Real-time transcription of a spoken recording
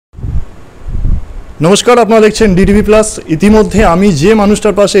নমস্কার, আপনারা দেখছেন ডিটিভি প্লাস। ইতিমধ্যে আমি যে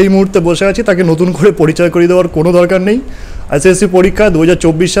মানুষটার পাশে এই মুহূর্তে বসে আছি তাকে নতুন করে পরিচয় করিয়ে দেওয়ার কোনো দরকার নেই। ICSE পরীক্ষা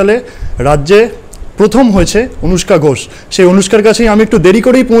 2024 সালে রাজ্যে প্রথম হয়েছে অনুষ্কা ঘোষ। সেই অনুষ্কার কাছেই আমি একটু দেরি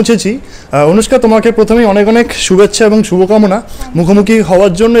করেই পৌঁছেছি। অনুষ্কা, তোমাকে প্রথমেই অনেক অনেক শুভেচ্ছা এবং শুভকামনা মুখোমুখি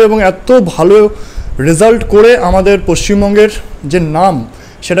হওয়ার জন্য এবং এত ভালো রেজাল্ট করে আমাদের পশ্চিমবঙ্গের যে নাম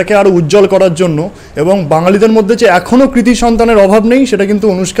সেটাকে আরও উজ্জ্বল করার জন্য, এবং বাঙালিদের মধ্যে যে এখনও কৃতি সন্তানের অভাব নেই সেটা কিন্তু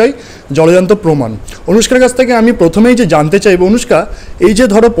অনুষ্কাই জলজান্ত প্রমাণ। অনুষ্কার কাছ থেকে আমি প্রথমেই যে জানতে চাইব, অনুষ্কা, এই যে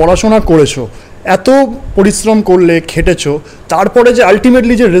ধরো পড়াশোনা করেছো, এত পরিশ্রম করলে, খেটেছো, তারপরে যে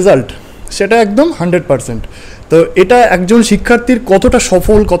আলটিমেটলি যে রেজাল্ট সেটা একদম 100%। তো এটা একজন শিক্ষার্থীর কতটা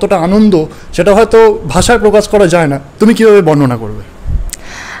সফল, কতটা আনন্দ, সেটা হয়তো ভাষায় প্রকাশ করা যায় না। তুমি কীভাবে বর্ণনা করবে?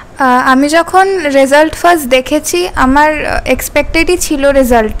 আমি যখন রেজাল্ট ফার্স্ট দেখেছি, আমার এক্সপেক্টেডই ছিল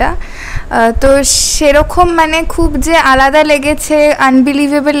রেজাল্টটা। তো সেরকম মানে খুব যে আলাদা লেগেছে,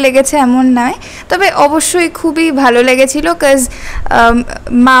 আনবিলিভেবল লেগেছে এমন নয়, তবে অবশ্যই খুবই ভালো লেগেছিল। কজ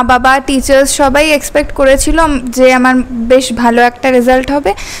মা বাবা, টিচার্স সবাই এক্সপেক্ট করেছিল যে আমার বেশ ভালো একটা রেজাল্ট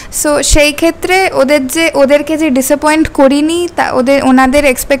হবে। সো সেই ক্ষেত্রে ওদেরকে যে ডিসঅ্যাপয়েন্ট করিনি, ওনাদের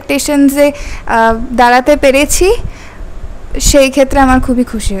এক্সপেকটেশনসে দাঁড়াতে পেরেছি, সেই ক্ষেত্রে আমার খুবই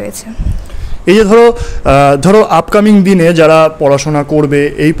খুশি হয়েছে। এই যে ধরো আপকামিং দিনে যারা পড়াশোনা করবে,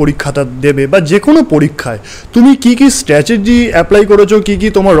 এই পরীক্ষাটা দেবে বা যে কোনো পরীক্ষায়, তুমি কি কি স্ট্র্যাটেজি অ্যাপ্লাই করেছো, কি কি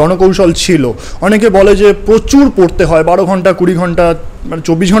তোমার রণকৌশল ছিল? অনেকে বলে যে প্রচুর পড়তে হয়, 12 ঘন্টা 20 ঘন্টা মানে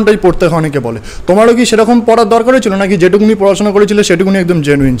 24 ঘন্টাই পড়তে হয় অনেকে বলে। তোমারও কি সেরকম পড়ার দরকার ছিল, নাকি যেটুকুনি পড়াশোনা করেছিলে সেটুকুনি একদম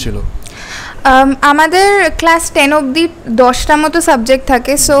জেনুইন ছিল? আমাদের ক্লাস 10 অবধি 10টা মতো সাবজেক্ট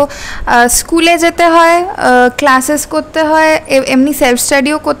থাকে। সো স্কুলে যেতে হয়, ক্লাসেস করতে হয়, এমনি সেলফ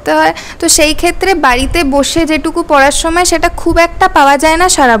স্টাডিও করতে হয়। তো সেই ক্ষেত্রে বাড়িতে বসে যেটুকু পড়ার সময় সেটা খুব একটা পাওয়া যায় না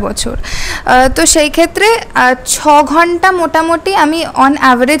সারা বছর। তো সেই ক্ষেত্রে 6 ঘন্টা মোটামুটি আমি অন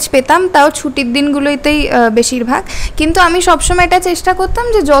অ্যাভারেজ পেতাম, তাও ছুটির দিনগুলোতেই বেশিরভাগ। কিন্তু আমি সবসময় এটা চেষ্টা করতাম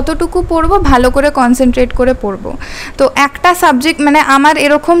যে যতটুকু পড়বো ভালো করে কনসেন্ট্রেট করে পড়বো। তো একটা সাবজেক্ট মানে আমার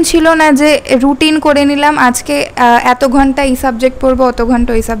এরকম ছিল না যে রুটিন করে নিলাম আজকে এত ঘন্টা এই সাবজেক্ট পড়বো, অত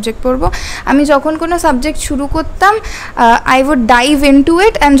ঘন্টা এই সাবজেক্ট পড়বো। আমি যখন কোনো সাবজেক্ট শুরু করতাম, I would dive into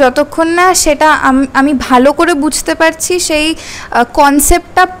it, and যতক্ষণ না সেটা আমি ভালো করে বুঝতে পারছি, সেই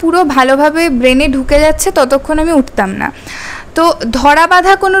কনসেপ্টটা পুরো ভালোভাবে ব্রেনে ঢুকে যাচ্ছে, ততক্ষণ আমি উঠতাম না। তো ধরা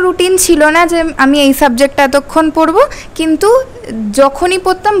বাঁধা কোনো রুটিন ছিল না যে আমি এই সাবজেক্টটা এতক্ষণ পড়বো, কিন্তু যখনই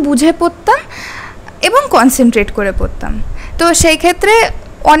পড়তাম বুঝে পড়তাম এবং কনসেন্ট্রেট করে পড়তাম। তো সেই ক্ষেত্রে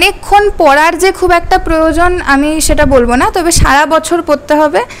অনেকক্ষণ পড়ার যে খুব একটা প্রয়োজন আমি সেটা বলবো না, তবে সারা বছর পড়তে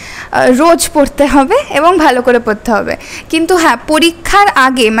হবে, রোজ পড়তে হবে এবং ভালো করে পড়তে হবে। কিন্তু হ্যাঁ, পরীক্ষার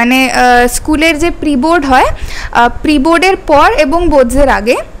আগে মানে স্কুলের যে প্রি বোর্ড হয়, প্রি বোর্ডের পর এবং বোর্ডসের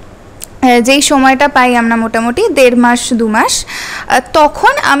আগে যেই সময়টা পাই আমরা মোটামুটি 1.5 মাস 2 মাস,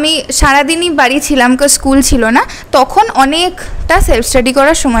 তখন আমি সারাদিনই বাড়ি ছিলাম, স্কুল ছিল না, তখন অনেকটা সেলফ স্টাডি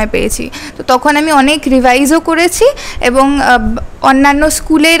করার সময় পেয়েছি। তো তখন আমি অনেক রিভাইজও করেছি এবং অন্যান্য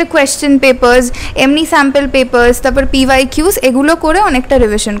স্কুলের কোয়েশ্চেন পেপার্স, এমনি স্যাম্পল পেপার্স, তারপর PYQs এগুলো করে অনেকটা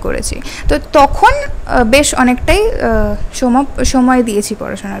রিভিশন করেছি। তো তখন বেশ অনেকটাই সময় দিয়েছি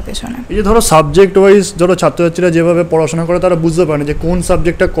পড়াশোনার পেছনে। এই যে ধরো সাবজেক্ট ওয়াইজ ধরো ছাত্রছাত্রীরা যেভাবে পড়াশোনা করে, তারা বুঝতে পারে না যে কোন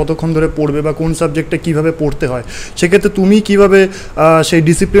সাবজেক্টটা কতক্ষণ ধরে পড়বে বা কোন সাবজেক্টটা কীভাবে পড়তে হয়। সেক্ষেত্রে তুমি কীভাবে সেই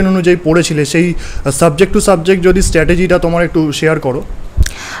ডিসিপ্লিন অনুযায়ী পড়েছিলে, সেই সাবজেক্ট টু সাবজেক্ট যদি স্ট্র্যাটেজিটা তোমার একটু শেয়ার করো।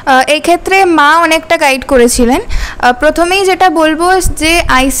 এই ক্ষেত্রে মা অনেকটা গাইড করেছিলেন। প্রথমেই যেটা বলবো যে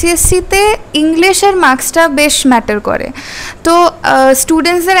ICSE-তে ইংলিশের মার্কসটা বেশ ম্যাটার করে। তো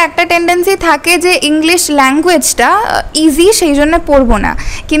স্টুডেন্টসদের একটা টেন্ডেন্সি থাকে যে ইংলিশ ল্যাঙ্গুয়েজটা ইজি, সেই জন্য পড়বো না,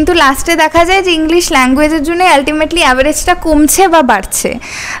 কিন্তু লাস্টে দেখা যায় যে ইংলিশ ল্যাঙ্গুয়েজের জন্য আলটিমেটলি অ্যাভারেজটা কমছে বা বাড়ছে।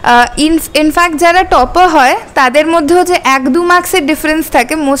 ইনফ্যাক্ট যারা টপার হয় তাদের মধ্যেও যে 1-2 মার্কসের ডিফারেন্স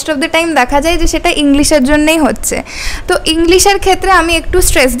থাকে, মোস্ট অফ দ্য টাইম দেখা যায় যে সেটা ইংলিশের জন্যই হচ্ছে। তো ইংলিশের ক্ষেত্রে আমি একটু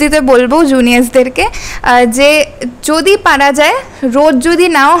স্ট্রেস দিতে বলবো জুনিয়র্সদেরকে যে যদি পারা যায়, রোজ যদি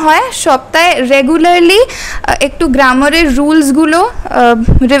নাও হয়, সপ্তাহে রেগুলারলি একটু গ্রামারের রুলসগুলো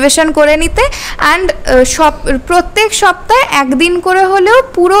রিভিশন করে নিতে, অ্যান্ড প্রত্যেক সপ্তাহে একদিন করে হলেও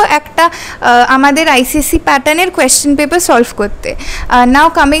পুরো একটা আমাদের ICSE প্যাটার্নের কোয়েশ্চেন পেপার সলভ করতে। নাও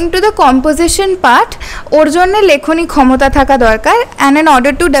coming to the composition part, ওর জন্য লেখনী ক্ষমতা থাকা দরকার, and in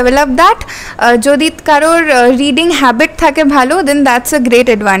order to develop that, যদি কারোর রিডিং হ্যাবিট থাকে ভালো, দেন that's a great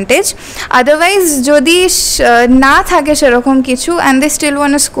advantage. Otherwise যদি না থাকে সেরকম কিছু, and they still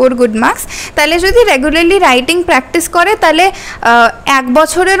want to score good marks, তাহলে যদি রেগুলারলি রাইটিং প্র্যাকটিস করে, তাহলে 1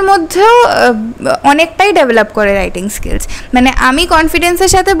 বছরের মধ্যেও অনেকটাই ডেভেলপ করে রাইটিং স্কিলস। মানে আমি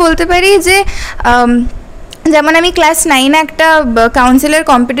কনফিডেন্সের সাথে বলতে পারি যে যেমন আমি ক্লাস 9-এ একটা কাউন্সিলের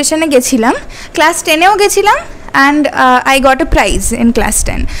কম্পিটিশনে গেছিলাম, ক্লাস 10-এও গেছিলাম, and I got a prize in class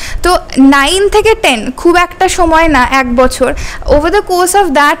 10. তো 9 থেকে 10 খুব একটা সময় না, 1 বছর. Over the course of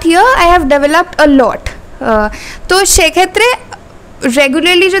that year I have developed আ লট. তো সেক্ষেত্রে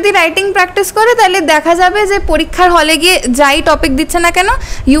রেগুলারলি যদি রাইটিং প্র্যাকটিস করে তাহলে দেখা যাবে যে পরীক্ষার হলে গিয়ে যাই টপিক দিচ্ছে না কেন,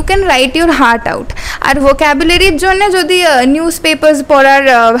 you can write your heart out. আর ভোক্যাবুলারির জন্য যদি নিউজ পেপার্স পড়ার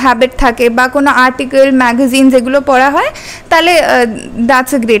হ্যাবিট থাকে বা কোনো আর্টিকেল, ম্যাগাজিনস এগুলো পড়া হয় তাহলে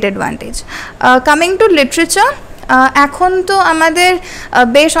that's a great advantage. Coming to literature, এখন তো আমাদের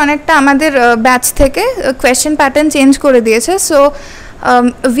বেশ অনেকটা আমাদের ব্যাচ থেকে কোয়েশ্চেন প্যাটার্ন চেঞ্জ করে দিয়েছে. So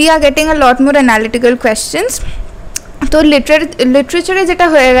we are getting a lot more analytical questions. তো লিটারেচারে যেটা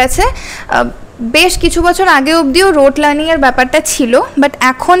হয়ে গেছে, বেশ কিছু বছর আগে অবধিও রোট লার্নিংয়ের ব্যাপারটা ছিল, বাট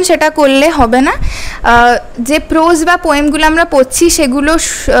এখন সেটা করলে হবে না. যে প্রোজ বা পোয়েমগুলো আমরা পড়ছি সেগুলো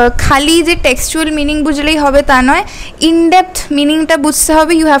খালি যে টেক্সচুয়াল মিনিং বুঝলেই হবে তা নয়, ইনডেপথ মিনিংটা বুঝতে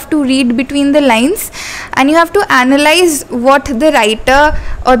হবে. You have to read between the lines and you have to analyse what the writer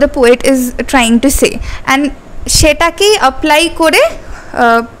or the poet is trying to say, and সেটাকেই অ্যাপ্লাই করে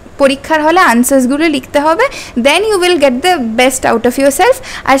পরীক্ষার হলে আনসার্সগুলো লিখতে হবে. দেন you will get the best out of your self,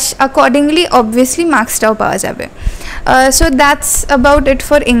 R accordingly obviously মার্কসটাও পাওয়া যাবে. So that's about it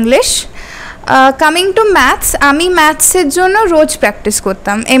for English. Coming to maths, আমি ম্যাথসের জন্য রোজ প্র্যাকটিস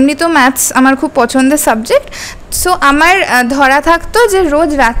করতাম. এমনি তো ম্যাথস আমার খুব পছন্দের সাবজেক্ট. সো আমার ধরা থাকতো যে রোজ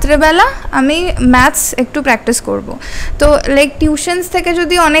রাত্রেবেলা আমি ম্যাথস একটু প্র্যাকটিস করব. তো লাইক টিউশনস থেকে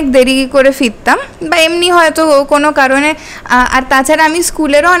যদি অনেক দেরি করে ফিরতাম বা এমনি হয়তো কোনো কারণে, আর তাছাড়া আমি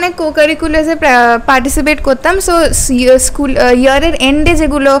স্কুলেরও অনেক কো কারিকুলার্সে পার্টিসিপেট করতাম. সো স্কুল ইয়ারের এন্ডে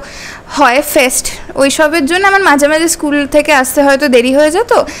যেগুলো হয় ফেস্ট, ওইসবের জন্য আমার মাঝে মাঝে স্কুল থেকে আসতে হয়তো দেরি হয়ে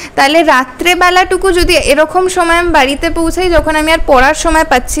যেত. তাহলে রাত্রেবেলাটুকু যদি এরকম সময় আমি বাড়িতে পৌঁছাই যখন আমি আর পড়ার সময়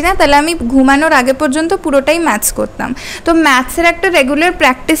পাচ্ছি না, তাহলে আমি ঘুমানোর আগে পর্যন্ত পুরোটাই ম্যাথস করতাম. তো ম্যাথসের একটা রেগুলার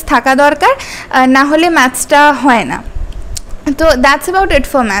প্র্যাকটিস থাকা দরকার, না হলে ম্যাথসটা হয় না. তো that's about it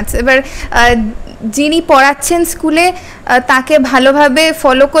for maths. এবার যিনি পড়াচ্ছেন স্কুলে তাকে ভালোভাবে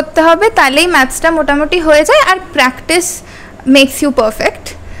ফলো করতে হবে, তাহলেই ম্যাথসটা মোটামুটি হয়ে যায়, আর practice makes you perfect.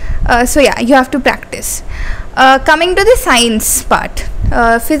 So yeah, you have to practice. Coming to the science part,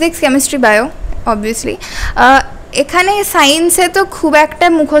 physics, chemistry, bio, obviously. এখানে সায়েন্সে তো খুব একটা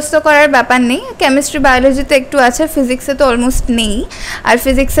মুখস্থ করার ব্যাপার নেই. কেমিস্ট্রি, বায়োলজিতে একটু আছে, ফিজিক্সে তো অলমোস্ট নেই. আর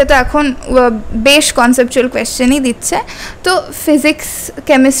ফিজিক্সে তো এখন বেশ কনসেপচুয়াল কোয়েশ্চেনই দিচ্ছে. তো physics,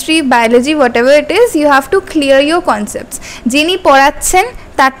 chemistry, biology, what ever it is, you have to clear your concepts. যিনি পড়াচ্ছেন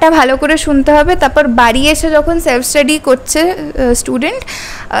তারটা ভালো করে শুনতে হবে. তারপর বাড়ি এসে যখন সেলফ স্টাডি করছে student,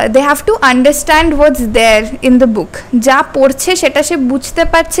 they have to understand what's there in the book. যা পড়ছে সেটা সে বুঝতে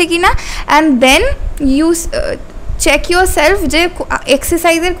পারছে কি না, and then you check your self যে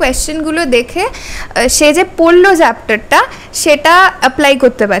এক্সারসাইজের কোয়েশ্চেনগুলো দেখে সে যে পড়লো চ্যাপ্টারটা সেটা অ্যাপ্লাই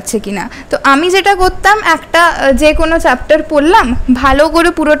করতে পারছে কি না. তো আমি যেটা করতাম, একটা যে কোনো চ্যাপ্টার পড়লাম, ভালো করে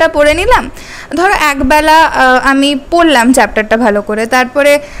পুরোটা পড়ে নিলাম. ধরো একবেলা আমি পড়লাম চ্যাপ্টারটা ভালো করে,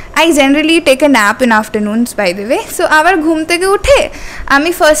 তারপরে I generally take a nap in আফটারনুনস by the way. So আবার ঘুম থেকে উঠে আমি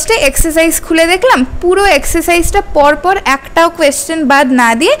ফার্স্টে এক্সারসাইজ খুলে দেখলাম, পুরো এক্সারসাইজটা পরপর একটাও কোয়েশ্চেন বাদ না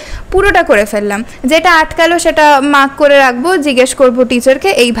দিয়ে পুরোটা করে ফেললাম. যেটা আটকালো সেটা মার্ক করে রাখবো, জিজ্ঞেস করবো টিচারকে,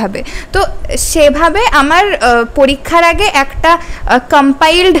 এইভাবে. তো সেভাবে আমার পরীক্ষার আগে একটা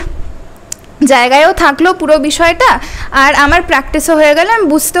কম্পাইলড জায়গায়ও থাকলো পুরো বিষয়টা, আর আমার প্র্যাকটিসও হয়ে গেল. আমি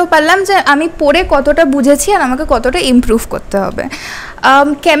বুঝতেও পারলাম যে আমি পড়ে কতটা বুঝেছি আর আমাকে কতটা ইমপ্রুভ করতে হবে.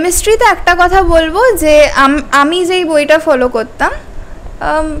 কেমিস্ট্রিতে একটা কথা বলবো যে আমি যেই বইটা ফলো করতাম,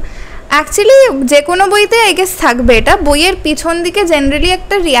 অ্যাকচুয়ালি যে কোনো বইতে আই গেস থাকবে এটা, বইয়ের পিছন দিকে জেনারেলি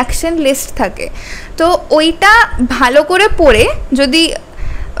একটা রিয়াকশন লিস্ট থাকে. তো ওইটা ভালো করে পড়ে যদি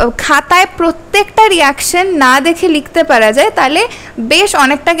খাতায় প্রত্যেকটা রিয়াকশন না দেখে লিখতে পারা যায়, তাহলে বেশ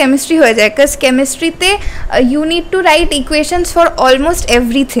অনেকটা কেমিস্ট্রি হয়ে যায়. Because কেমিস্ট্রিতে you need to right equations for almost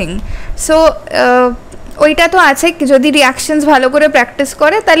everything. So ওইটা তো আছে, যদি রিয়াকশনস ভালো করে প্র্যাকটিস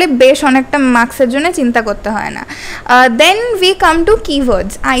করে তাহলে বেশ অনেকটা মার্কসের জন্য চিন্তা করতে হয় না. Then we come to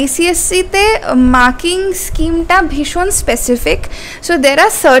keywords. আইসিএসসিতে marking স্কিমটা ভীষণ specific. So there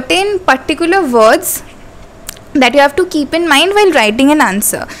are certain particular words that you have to keep in mind while writing an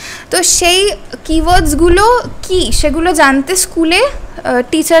answer. তো সেই কিওয়ার্ডসগুলো কি সেগুলো জানতে স্কুলে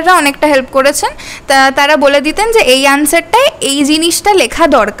টিচাররা অনেকটা হেল্প করেছেন. তারা বলে দিতেন যে এই আনসারটায় এই জিনিসটা লেখা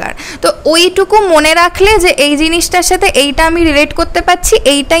দরকার. তো ওইটুকু মনে রাখলে যে এই জিনিসটার সাথে এইটা আমি রিলেট করতে পারছি,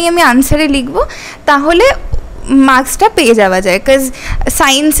 এইটাই আমি আনসারে লিখব, তাহলে মার্কসটা পেয়ে যাওয়া যায়. বিকজ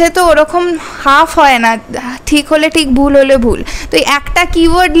সায়েন্সে তো ওরকম হাফ হয় না, ঠিক হলে ঠিক, ভুল হলে ভুল. তো একটা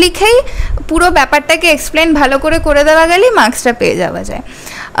কিওয়ার্ড লিখেই পুরো ব্যাপারটাকে এক্সপ্লেন ভালো করে দেওয়া গেলেই মার্কসটা পেয়ে যাওয়া যায়.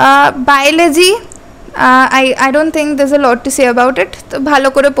 Biology I don't think there's a lot to say about it. তো ভালো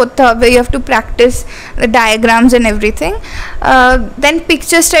করে পড়তে হবে, you have to practice the diagrams and everything. Then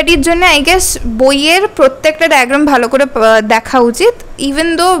picture study এর জন্য I guess বইয়ের প্রত্যেকটা ডায়াগ্রাম ভালো করে দেখা উচিত, ইভেন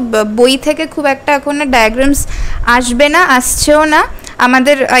দো বই থেকে খুব একটা এখন ডায়াগ্রামস আসবে না, আসছেও না,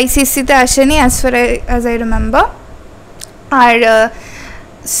 আমাদের ICSE তে আসেনি as far as I remember. R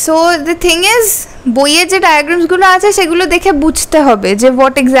so the thing is বইয়ে যে ডায়াগ্রামসগুলো আছে সেগুলো দেখে বুঝতে হবে যে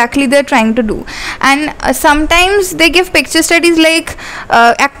what exactly they are trying to do, and sometimes they give picture studies like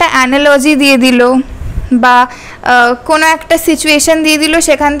একটা অ্যানালজি দিয়ে দিল বা কোনো একটা সিচুয়েশন দিয়ে দিল,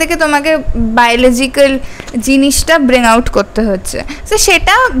 সেখান থেকে তোমাকে বায়োলজিক্যাল জিনিসটা ব্রিং আউট করতে হচ্ছে। সো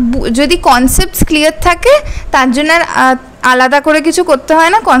সেটা যদি কনসেপ্টস ক্লিয়ার থাকে তার জন্য আলাদা করে কিছু করতে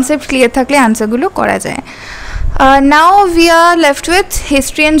হয় না, কনসেপ্ট ক্লিয়ার থাকলে আনসারগুলো করা যায়। Now we are left with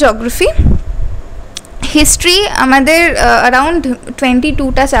history and geography. History আমাদের around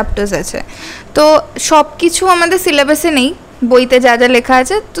 22টা চ্যাপ্টার্স আছে, তো সব কিছু আমাদের সিলেবাসে নেই, বইতে যা যা লেখা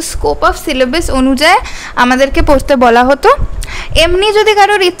আছে, তো স্কোপ অফ সিলেবাস অনুযায়ী আমাদেরকে পড়তে বলা হতো। এমনি যদি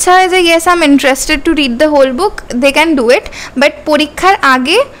কারোর ইচ্ছা হয় যে yes I am interested to read the whole book, they can do it, but পরীক্ষার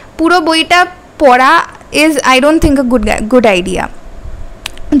আগে পুরো বইটা পড়া is I don't think a good idea.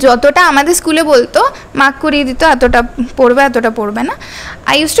 যতটা আমাদের স্কুলে বলতো মার্ক করিয়ে দিত, এতটা পড়বে এতটা পড়বে না,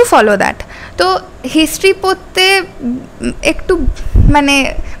 I use to follow that. তো হিস্ট্রি পড়তে একটু মানে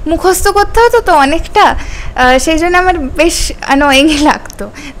মুখস্থ করতে হতো তো অনেকটা, সেই জন্য আমার বেশ অ্যানোয়িংই লাগতো।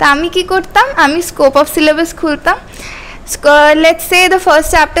 তা আমি কি করতাম, আমি scope of syllabus খুলতাম। Let's say the first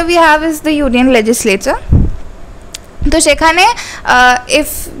chapter we have is the union legislature. তো সেখানে if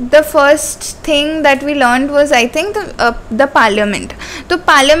the first thing that we learned was I think the parliament. তো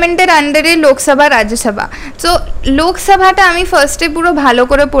পার্লামেন্টের আন্ডারে লোকসভা রাজ্যসভা, তো লোকসভাটা আমি ফার্স্টে পুরো ভালো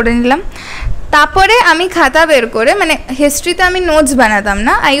করে পড়ে নিলাম। তারপরে আমি খাতা বের করে, মানে হিস্ট্রিতে আমি নোটস বানাতাম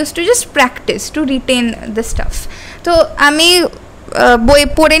না, I use to just practice to written the staff. তো আমি বই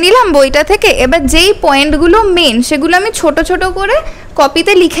পড়ে নিলাম বইটা থেকে, এবার যেই পয়েন্টগুলো মেন সেগুলো আমি ছোট ছোট করে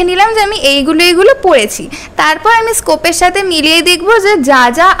কপিতে লিখে নিলাম যে আমি এইগুলো পড়েছি। তারপর আমি স্কোপের সাথে মিলিয়ে দেখবো যে যা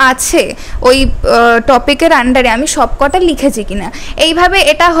যা আছে ওই টপিকের আন্ডারে আমি সবকটা লিখেছি কিনা। এইভাবে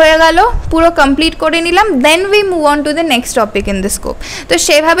এটা হয়ে গেল, পুরো কমপ্লিট করে নিলাম, then we move on to the next topic in the scope. তো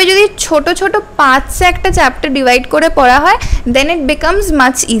সেভাবে যদি ছোট ছোট পার্টসে একটা চ্যাপ্টার ডিভাইড করে পড়া হয়, দেন it becomes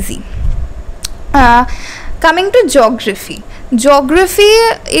much easy. Coming to geography, geography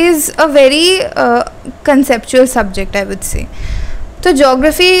is a very conceptual subject, I would say. So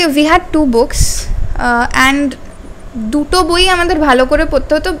geography we had 2 books and দুটো বই আমাদের ভালো করে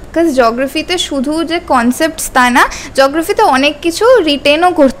পড়তে হতো, বিকজ জিওগ্রাফিতে শুধু যে কনসেপ্টস তা না, জিওগ্রাফিতে অনেক কিছু রিটেনও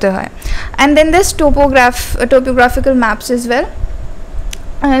করতে হয়। And then this topographical maps is well.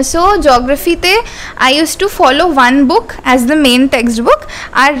 So জিওগ্রাফিতে I use to follow 1 book as the main text book,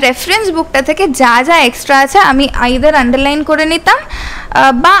 R reference বুকটা থেকে যা যা এক্সট্রা আছে আমি আইদার আন্ডারলাইন করে নিতাম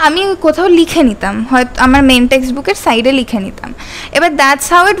বা আমি কোথাও লিখে নিতাম, হয়তো আমার মেন টেক্সট বুকের সাইডে লিখে নিতাম। এবার that's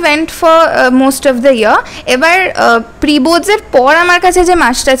how it went for most of the year. এবার প্রি বোর্ডসের পর আমার কাছে যে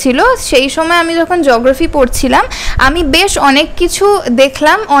মাসটা ছিল, সেই সময় আমি যখন জিওগ্রাফি পড়ছিলাম আমি বেশ অনেক কিছু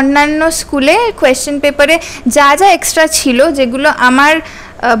দেখলাম অন্যান্য স্কুলে কোয়েশ্চেন পেপারে যা যা এক্সট্রা ছিল, যেগুলো আমার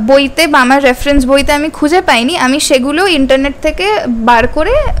বইতে বা আমার রেফারেন্স বইতে আমি খুঁজে পাইনি, আমি সেগুলো ইন্টারনেট থেকে বার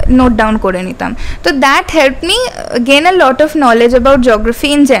করে নোট ডাউন করে নিতাম। তো that help me gain a lot of knowledge about geography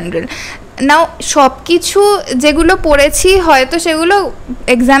in general. নাও সব কিছু যেগুলো পড়েছি হয়তো সেগুলো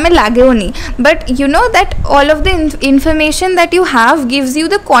এক্সামে লাগেও নি, but you know that all of the information that you have gives you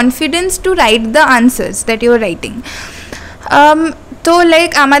the confidence to write the answers that you R writing. তো লাইক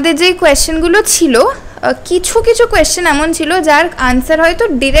আমাদের যে কোয়েশ্চেনগুলো ছিল, কিছু কিছু কোয়েশ্চেন এমন ছিল যার আনসার হয়তো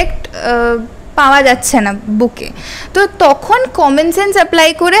ডিরেক্ট পাওয়া যাচ্ছে না বুকে, তো তখন কমন সেন্স অ্যাপ্লাই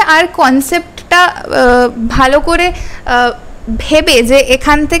করে আর কনসেপ্টটা ভালো করে ভেবে যে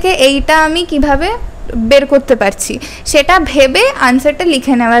এখান থেকে এইটা আমি কিভাবে বের করতে পারছি সেটা ভেবে আনসারটা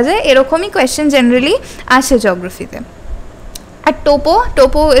লিখে নেওয়া যায়। এরকমই কোয়েশ্চেন জেনারেলি আসে জিওগ্রাফিতে। আর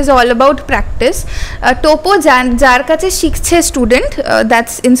Toppo is all about practice. Toppo যার কাছে শিখছে student,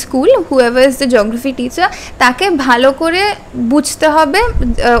 that's in school, whoever is the geography teacher, তাকে ভালো করে বুঝতে হবে,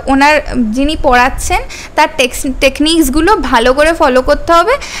 ওনার যিনি পড়াচ্ছেন তার টেকনিক্সগুলো ভালো করে ফলো করতে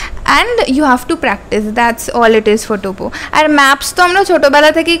হবে, and you have to practice, that's all it is for Toppo. R maps তো আমরা ছোটোবেলা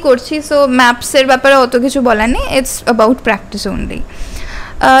থেকেই করছি, সো ম্যাপসের ব্যাপারে অত কিছু বলার নেই, it's about practice only.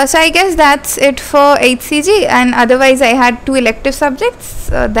 So I guess that's it for HCG, and otherwise I had 2 elective subjects,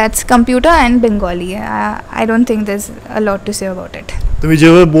 that's computer and Bengali. I don't think there's a lot to say about it. তুমি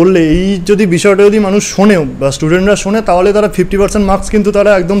যেভাবে বললে, এই যদি বিষয়টা যদি মানুষ শোনেও বা স্টুডেন্টরা শোনে, তাহলে তারা 50% মার্কস কিন্তু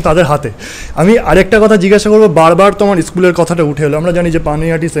তারা একদম তাদের হাতে। আমি আরেকটা কথা জিজ্ঞাসা করবো, বারবার তোমার স্কুলের কথাটা উঠে এলো। আমরা জানি যে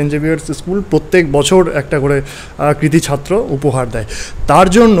পানিহাটি সেন্ট জেভিয়ার্স স্কুল প্রত্যেক বছর একটা করে কৃতি ছাত্র উপহার দেয়। তার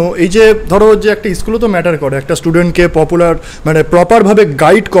জন্য এই যে ধরো যে একটা স্কুলও তো ম্যাটার করে, একটা স্টুডেন্টকে প্রপারভাবে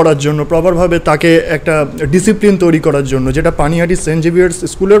গাইড করার জন্য, প্রপারভাবে তাকে একটা ডিসিপ্লিন তৈরি করার জন্য, যেটা পানিহাটি সেন্ট জেভিয়ার্স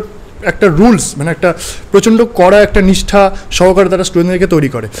স্কুলের একটা রুলস, একটা প্রচণ্ড কড়া একটা নিষ্ঠা সহকারে তারা স্টুডেন্টদেরকে তৈরি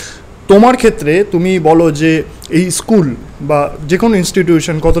করে। তোমার ক্ষেত্রে তুমি বলো যে এই স্কুল বা যে কোনো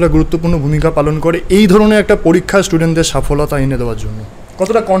ইনস্টিটিউশন কতটা গুরুত্বপূর্ণ ভূমিকা পালন করে এই ধরনের একটা পরীক্ষা স্টুডেন্টদের সফলতা এনে দেওয়ার জন্য,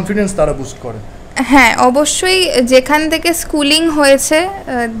 কতটা কনফিডেন্স তারা বুস্ট করে? হ্যাঁ, অবশ্যই যেখান থেকে স্কুলিং হয়েছে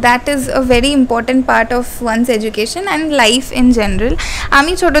that is a very important part of one's education and life in general.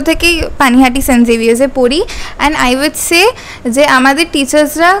 আমি ছোটো থেকেই পানিহাটি সেন্ট জেভিয়ার্সে পড়ি, অ্যান্ড আই উইড সে যে আমাদের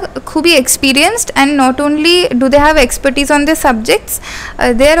টিচার্সরা খুবই experienced, and not only do they have expertise on the subjects,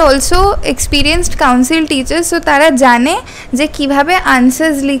 they are also experienced council teachers. So তারা জানে যে কীভাবে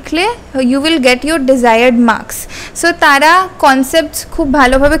আনসার্স লিখলে you will get your desired marks. So তারা কনসেপ্টস খুব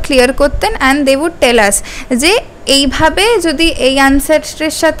ভালোভাবে ক্লিয়ার করতেন, অ্যান্ড দে উড টেল আস যে এইভাবে যদি এই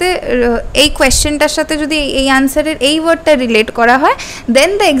আনসারের সাথে এই কোয়েশ্চেনটার সাথে যদি এই আনসারের এই ওয়ার্ডটা রিলেট করা হয়,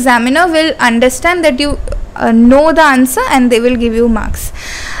 দেন the examiner will understand that you know the answer and they will give you marks.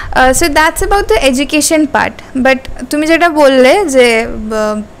 So that's about the education part. But তুমি যেটা বললে যে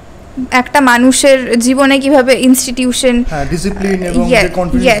একটা মানুষের জীবনে কিভাবে ইনস্টিটিউশন ডিসিপ্লিন এবং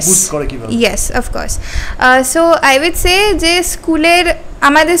কনফিডেন্স বুস্ট করে কিভাবে, yes of course. So I weed সে যে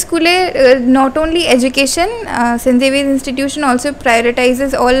আমাদের স্কুলে not only education, Saint Xavier's institution also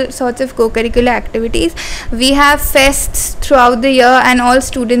prioritizes all sorts of co-curricular activities. We have fests throughout the year and all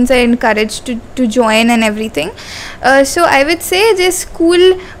students are encouraged to join and everything. So I would say যে school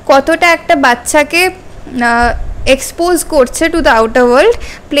কতটা একটা বাচ্চাকে expose করছে to the outer world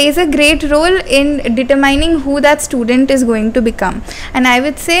plays a great role in determining who that student is going to become. And I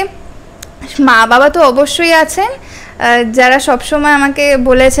would say মা বাবা তো অবশ্যই আছেন, যারা সবসময় আমাকে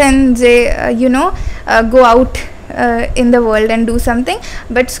বলেছেন যে go out in the world and do something,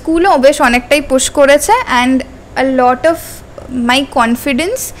 but স্কুলও বেশ অনেকটাই পুশ করেছে, and a lot of my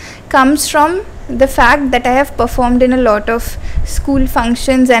confidence comes from the fact that I have performed in a lot of school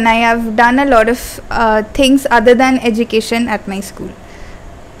functions and I have done a lot of things other than education at my school.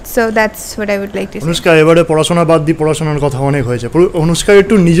 So that's what I would like to say. Anushka, এবারে পড়াশোনা বাদ দিয়ে পড়াশোনার কথা অনেক হয়েছে। অনুষ্কা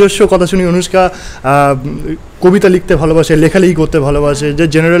একটু নিজস্ব কথা শুনি। অনুষ্কা কবিতা লিখতে ভালোবাসে, লেখালেখি করতে ভালোবাসে, যে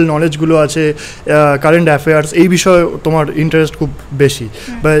জেনারেল নলেজগুলো আছে, কারেন্ট অ্যাফেয়ার্স, এই বিষয়ে তোমার ইন্টারেস্ট খুব বেশি,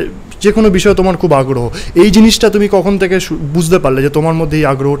 বা যে কোনো বিষয়ে তোমার খুব আগ্রহ। এই জিনিসটা তুমি কখন থেকে বুঝতে পারলে যে তোমার মধ্যে এই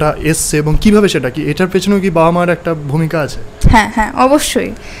আগ্রহটা এসছে, এবং কিভাবে সেটা, কি এটার পেছনেও কি বাবা মার একটা ভূমিকা আছে? হ্যাঁ হ্যাঁ,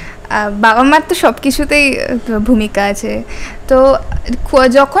 অবশ্যই বাবা মার তো সব কিছুতেই ভূমিকা আছে। তো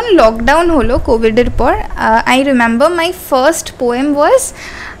যখন লকডাউন হলো কোভিডের পর, I remember my first poem was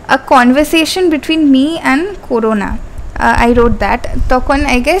a conversation between me and corona. I রোট that. তখন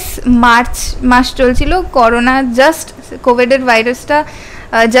আই গেস মার্চ মাস চলছিল, করোনা জাস্ট, কোভিডের ভাইরাসটা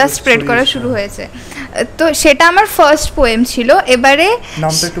জাস্ট স্প্রেড করা শুরু হয়েছে। তো সেটা আমার ফার্স্ট পোয়েম ছিল। এবারে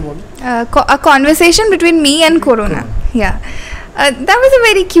নামটা একটু বল। আ conversation between me and corona, yeah. That was a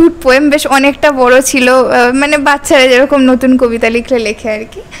very cute poem, বেশ অনেকটা বড় ছিল, বাচ্চারা যেরকম নতুন কবিতা লিখলে লেখে আর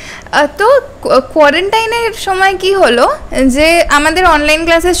কি। তো কোয়ারেন্টাইনের সময় কি হলো যে আমাদের অনলাইন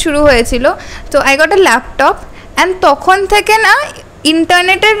ক্লাসেস শুরু হয়েছিল, তো I got a laptop, and তখন থেকে না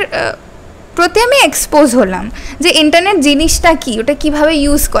ইন্টারনেটের প্রতি আমি এক্সপোজ হলাম যে ইন্টারনেট জিনিসটা কি, ওটা কিভাবে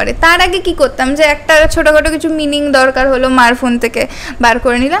ইউজ করে। তার আগে কি করতাম যে একটা ছোটোখাটো কিছু মিনিং দরকার হলো, মার ফোন থেকে বার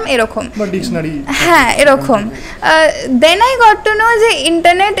করে নিলাম, এরকম, হ্যাঁ এরকম। Then I got to know যে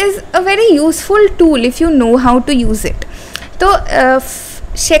internet is a very useful tool if you know how to use it. তো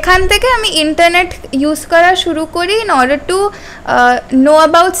সেখান থেকে আমি ইন্টারনেট ইউজ করা শুরু করি in order to know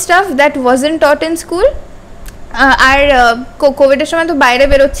about staff that wasn't taught in school. আর কোভিডের সময় তো বাইরে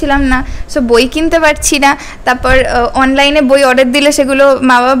বেরোচ্ছিলাম না, সো বই কিনতে পারছি না, তারপর অনলাইনে বই অর্ডার দিলে সেগুলো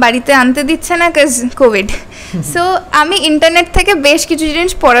মা বাবা বাড়িতে আনতে দিচ্ছে না কাজ কোভিড। সো আমি ইন্টারনেট থেকে বেশ কিছু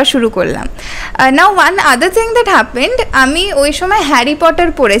জিনিস পড়া শুরু করলাম। নাও one other thing that happened, আমি ওই সময় হ্যারি পটার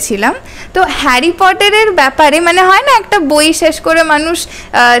পড়েছিলাম। তো হ্যারি পটারের ব্যাপারে হয় না, একটা বই শেষ করে মানুষ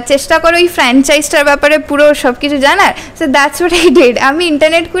চেষ্টা করে ওই ফ্র্যাঞ্চাইজটার ব্যাপারে পুরো সব কিছু জানার। So that's what I did. আমি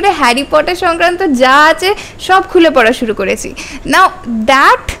ইন্টারনেট করে হ্যারি পটার সংক্রান্ত যা আছে সব খুলে পড়া শুরু করেছি। Now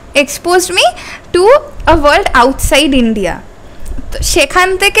that exposed me to a world outside India. তো সেখান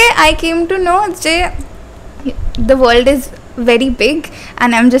থেকে আই কেম টু নো যে the world is very big and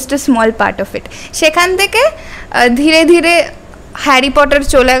I'm just a small part of it. সেখান থেকে ধীরে ধীরে হ্যারি পটার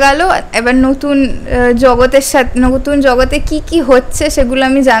চলে গেল, এবার নতুন জগতের সাথে নতুন জগতে কি কি হচ্ছে সেগুলো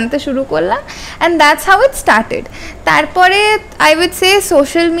আমি জানতে শুরু করলাম, and that's how it started. তারপরে I weed say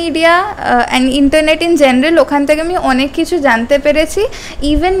social media and internet in general, ওখান থেকে আমি অনেক কিছু জানতে পেরেছি।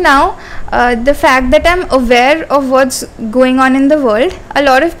 Even now the fact that I am aware of what's going on in the world, a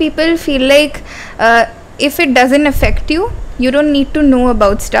lot of people feel like if it doesn't affect you, you don't need to know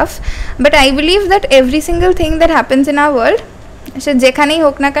about stuff, but I believe that every single thing that happens in our world, সে যেখানেই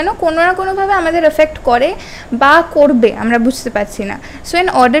হোক না কেন, কোনো না কোনোভাবে আমাদের effect করে বা করবে, আমরা বুঝতে পারছি না। So in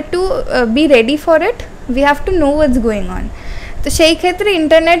order to B ready for it, we have to know what's going on. তো সেই ক্ষেত্রে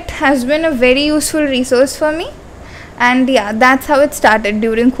internet has been a very useful resource for me, and yeah that's how it started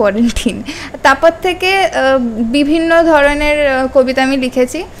during quarantine. তারপর থেকে বিভিন্ন ধরনের কবিতা আমি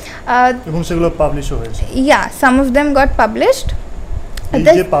লিখেছি, এবং সেগুলো পাবলিশও হয়েছে। ইয়া, সাম অফ দেম গট পাবলিশড।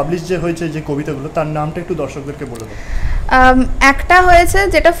 যে পাবলিশ যে হয়েছে যে কবিতাগুলো, তার নামটা একটু দর্শকদেরকে বলে দাও। একটা হয়েছে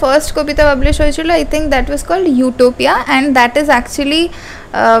যেটা ফার্স্ট কবিতা পাবলিশ হয়েছিল, I think that was called utopia, and that is actually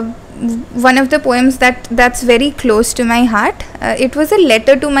one of the poems that's very close to my heart. It was a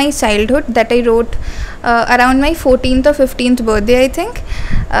letter to my childhood that I wrote around my 14th or 15th birthday, I think,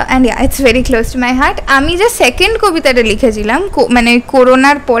 and yeah, it's very close to my heart. আমি যে second কবিতাটা লিখেছিলাম, মানে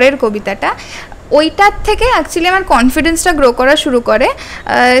করোনার পরের কবিতাটা, ওইটার থেকে অ্যাকচুয়ালি আমার কনফিডেন্সটা গ্রো করা শুরু করে,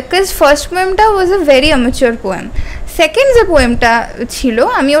 because first পোয়েমটা was a very amateur poem. Second যে পোয়েমটা ছিল,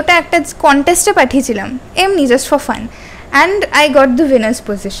 আমি ওটা একটা কন্টেস্টে পাঠিয়েছিলাম এমনি just for fun, and I got the winner's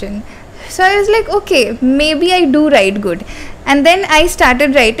position. So I was like, okay, maybe I do write good. And then I started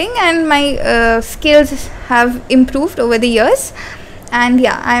writing, and my skills have improved over the years. And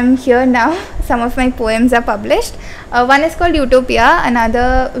yeah, I'm here now. Some of my poems are published. One is called Utopia. Another,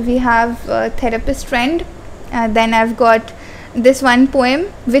 we have Therapist Friend. Then I've got this one poem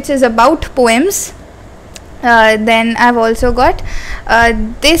which is about poems. Then I've also got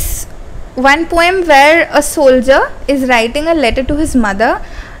this one poem where a soldier is writing a letter to his mother,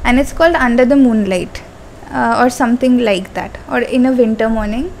 and it's called Under the Moonlight, or something like that, or In a Winter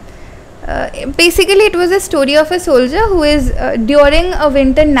Morning. Basically it was a story of a soldier who is during a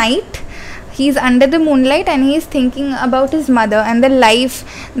winter night, he's under the moonlight and he is thinking about his mother and the life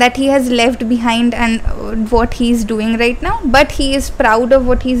that he has left behind and what he is doing right now, but he is proud of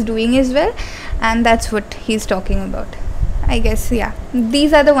what he is doing as well, and that's what he's talking about, I guess. Yeah,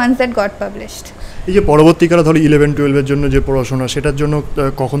 these are the ones that got published. এই যে পরবর্তীকালে ধরো 11-12-এর জন্য যে পড়াশোনা, সেটার জন্য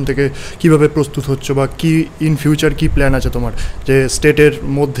কখন থেকে কিভাবে প্রস্তুত হচ্ছ, বা কি ইন ফিউচার কি প্ল্যান আছে তোমার, যে স্টেটের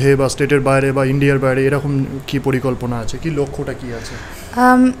মধ্যে বা স্টেটের বাইরে বা ইন্ডিয়ার বাইরে এরকম কি পরিকল্পনা আছে, কি লক্ষ্যটা কি আছে?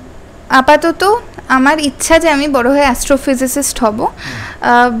 আপাতত আমার ইচ্ছা যে আমি বড় হয়ে অ্যাস্ট্রোফিজিসিস্ট হব,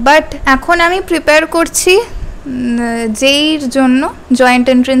 বাট এখন আমি প্রিপেয়ার করছি জেইর জন্য, জয়েন্ট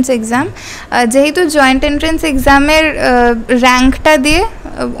এন্ট্রেন্স এক্সাম। যেহেতু জয়েন্ট এন্ট্রেন্স এক্সামের র্যাঙ্কটা দিয়ে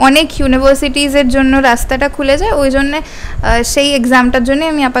অনেক ইউনিভার্সিটিজের জন্য রাস্তাটা খুলে যায়, ওই জন্যে সেই এক্সামটার জন্য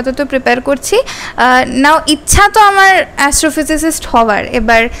আমি আপাতত প্রিপেয়ার করছি। নাও ইচ্ছা তো আমার অ্যাস্ট্রোফিজিসিস্ট হওয়ার,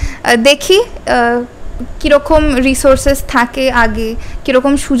 এবার দেখি কীরকম রিসোর্সেস থাকে, আগে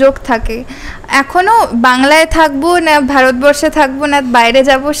কীরকম সুযোগ থাকে। এখনও বাংলায় থাকবো না ভারতবর্ষে থাকবো না বাইরে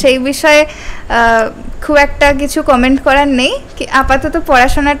যাব, সেই বিষয়ে খুব একটা কিছু কমেন্ট করার নেই। আপাতত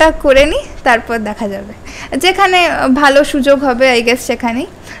পড়াশোনাটা করে নিই, তারপর দেখা যাবে, যেখানে ভালো সুযোগ হবে আই গেস সেখানেই।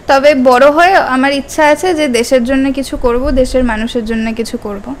 তবে বড় হয়ে আমার ইচ্ছা আছে যে দেশের জন্য কিছু করব, দেশের মানুষের জন্য কিছু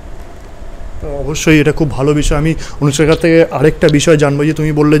করব। অবশ্যই এটা খুব ভালো বিষয়। আমি অনুষ্কার থেকে আরেকটা বিষয় জানবো, যে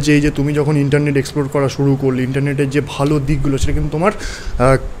তুমি বললে যে এই যে তুমি যখন ইন্টারনেট এক্সপ্লোর করা শুরু করলে, ইন্টারনেটের যে ভালো দিকগুলো সেটা কিন্তু তোমার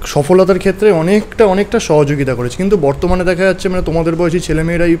সফলতার ক্ষেত্রে অনেকটা সহযোগিতা করেছে। কিন্তু বর্তমানে দেখা যাচ্ছে মানে তোমাদের বয়সী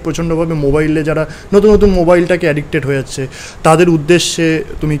ছেলেমেয়েরাই প্রচণ্ডভাবে মোবাইলে, যারা নতুন মোবাইলটাকে অ্যাডিক্টেড হয়ে যাচ্ছে, তাদের উদ্দেশ্যে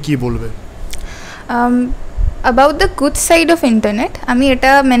তুমি কি বলবে? About the good side of internet আমি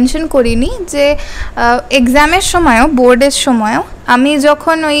এটা মেনশন করিনি যে এক্সামের সময়ও, বোর্ডের সময়ও আমি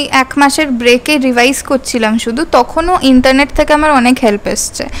যখন ওই 1 মাসের ব্রেকে রিভাইজ করছিলাম শুধু, তখনও ইন্টারনেট থেকে আমার অনেক হেল্প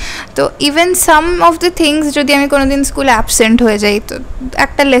এসছে। তো even some of the things, যদি আমি কোনো দিন স্কুলে অ্যাবসেন্ট হয়ে যাই, তো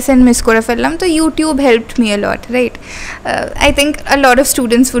একটা লেসন মিস করে ফেললাম, তো YouTube helped me a lot, right? I think a lot of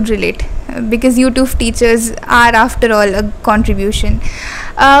students would relate, because YouTube teachers are after all a contribution.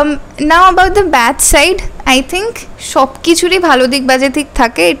 Now about the bad side, I think সব কিছুরই ভালো দিক বাজে দিক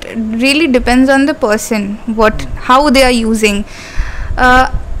থাকে, it really depends on the person, how they are using.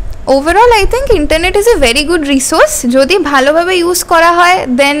 Overall I think internet is a very good resource. যদি ভালোভাবে use করা হয়,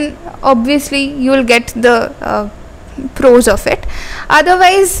 then obviously you will get the pros of it.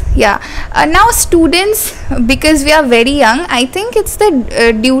 Otherwise, yeah, now students, because we are very young, I think it's the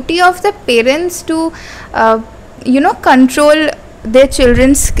duty of the parents to control their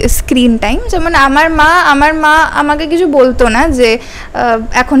children's screen time. যেমন আমার মা আমাকে কিছু বলতো না যে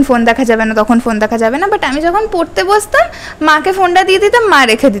এখন phone দেখা যাবে না, তখন ফোন দেখা যাবে না, বাট আমি যখন পড়তে বসতাম মাকে ফোনটা দিয়ে দিতাম, মা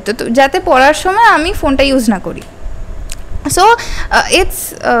রেখে দিত, তো যাতে পড়ার সময় আমি ফোনটা ইউজ না করি। So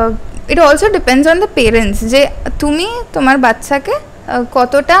it also depends on the parents, যে তুমি তোমার বাচ্চাকে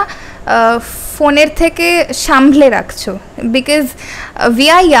কতটা ফোনের থেকে সামলে রাখছো, because we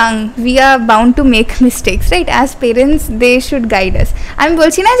are young, we are bound to make mistakes, right? As parents they should guide us. আমি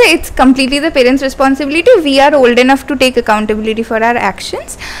বলছি না যে it's completely the parents responsibility, we are old enough to take accountability for our actions.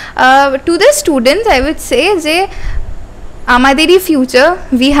 To the students I would say যে আমাদেরই future,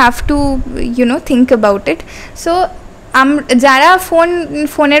 we have to think about it. So যারা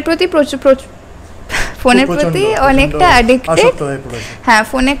ফোনের প্রতি অনেকটা অ্যাডিক্টেড, হ্যাঁ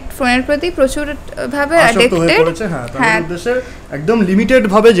ফোনের প্রতি প্রচুরভাবে অ্যাডিক্টেড, হ্যাঁ একদম লিমিটেড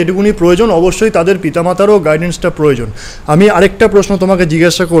ভাবে যেটুকুনি প্রয়োজন, অবশ্যই তাদের পিতামাতারও গাইডেন্সটা প্রয়োজন। আমি আরেকটা প্রশ্ন তোমাকে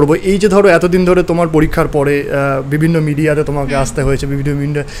জিজ্ঞাসা করব, এই যে ধরো এতদিন ধরে তোমার পরীক্ষার পরে বিভিন্ন মিডিয়াতে তোমাকে আসতে হয়েছে, বিভিন্ন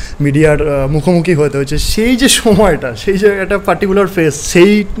মিডিয়ার মুখোমুখি হতে হয়েছে, সেই যে সময়টা, সেই যে একটা পার্টিকুলার ফেস,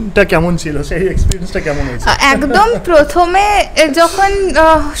 সেইটা কেমন ছিল, সেই এক্সপিরিয়েন্সটা কেমন হয়েছে? একদম প্রথমে যখন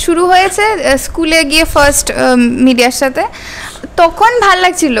শুরু হয়েছে স্কুলে গিয়ে ফার্স্ট মিডিয়ার সাথে, তখন ভাল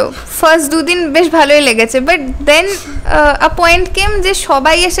লাগছিল, ফার্স্ট দুদিন বেশ ভালোই লেগেছে, বাট দেন আ পয়েন্ট কেম যে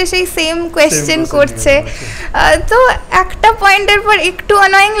সবাই এসে সেই সেম কোয়েশ্চেন করছে, তো একটা পয়েন্টের পর একটু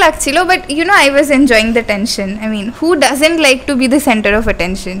অ্যানয়িং লাগছিল, but I was enjoying the tension. I mean who doesn't like to B the centre of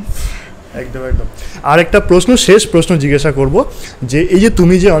attention. একদম একদম। আর একটা শেষ প্রশ্ন জিজ্ঞাসা করব, যে এই যে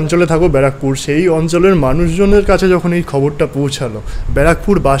তুমি যে অঞ্চলে থাকো ব্যারাকপুর, সেই অঞ্চলের মানুষজনের কাছে যখন এই খবরটা পৌঁছালো,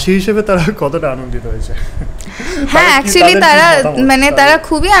 ব্যারাকপুরবাসী হিসেবে তারা কতটা আনন্দিত হয়েছে? হ্যাঁ অ্যাকচুয়ালি তারা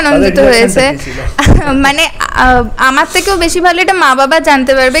খুবই আনন্দিত হয়েছে, মানে আমার থেকেও বেশি ভালো এটা মা বাবা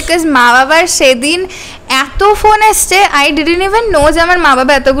জানতে পারবে, বিকজ মা বাবার সেদিন এত ফোন এসছে, আই ডিডন্ট ইভেন নো যে আমার মা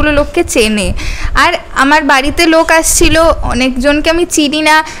বাবা এতগুলো লোককে চেনে। আর আমার বাড়িতে লোক আসছিল, অনেকজনকে আমি চিনি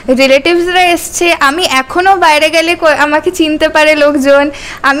না, রিলেটিভসরা এসছে, আমি এখনও বাইরে গেলে আমাকে চিনতে পারে লোকজন।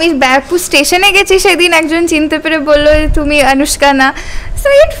 আমি ব্যারাকপুর স্টেশনে গেছি সেদিন, একজন চিনতে পেরে বললো তুমি অনুষ্কা না। সো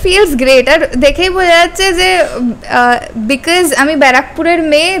ইট ফিলস গ্রেট, আর দেখেই বোঝা যাচ্ছে যে বিকজ আমি ব্যারাকপুরের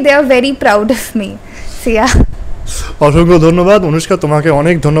মেয়ে, দে are very proud of me. সিয়া, অসংখ্য ধন্যবাদ অনুষ্কা, তোমাকে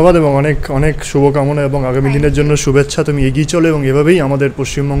অনেক ধন্যবাদ এবং অনেক অনেক শুভকামনা এবং আগামী দিনের জন্য শুভেচ্ছা। তুমি এগিয়ে চলো এবং এভাবেই আমাদের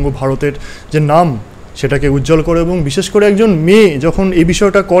পশ্চিমবঙ্গ, ভারতের যে নাম সেটাকে উজ্জ্বল করে, এবং বিশেষ করে একজন মেয়ে যখন এই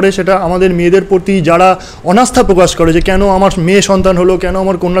বিষয়টা করে, সেটা আমাদের মেয়েদের প্রতি যারা অনাস্থা প্রকাশ করে যে কেন আমার মেয়ে সন্তান হলো, কেন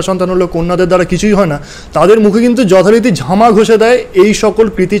আমার কন্যা সন্তান হলো, কন্যাদের দ্বারা কিছুই হয় না, তাদের মুখে কিন্তু যথারীতি ঝামা ঘষে দেয় এই সকল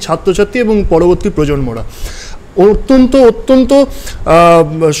কৃতি ছাত্রছাত্রী এবং পরবর্তী প্রজন্মরা। অত্যন্ত অত্যন্ত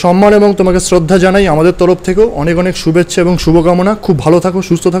সম্মান এবং তোমাকে শ্রদ্ধা জানাই আমাদের তরফ থেকেও। অনেক অনেক শুভেচ্ছা এবং শুভকামনা। খুব ভালো থাকো,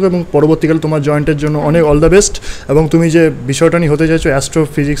 সুস্থ থাকো এবং পরবর্তীকালে তোমার জয়েন্টের জন্য অনেক অল দ্য বেস্ট। এবং তুমি যে বিষয়টা নিয়ে হতে চাইছো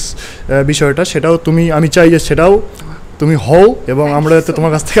অ্যাস্ট্রোফিজিক্স বিষয়টা, সেটাও আমি চাই যে সেটাও তুমি হও এবং আমরা যাতে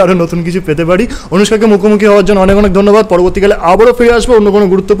তোমার কাছ থেকে আরও নতুন কিছু পেতে পারি। অনুষ্কাকে মুখোমুখি হওয়ার জন্য অনেক অনেক ধন্যবাদ। পরবর্তীকালে আবারও ফিরে আসবো অন্য কোনো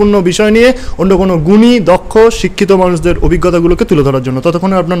গুরুত্বপূর্ণ বিষয় নিয়ে, অন্য কোনো গুণী, দক্ষ, শিক্ষিত মানুষদের অভিজ্ঞতাগুলোকে তুলে ধরার জন্য।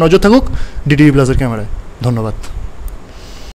 ততক্ষণে আপনার নজর থাকুক ডিটিভি প্লাসের ক্যামেরায়। ধন্যবাদ।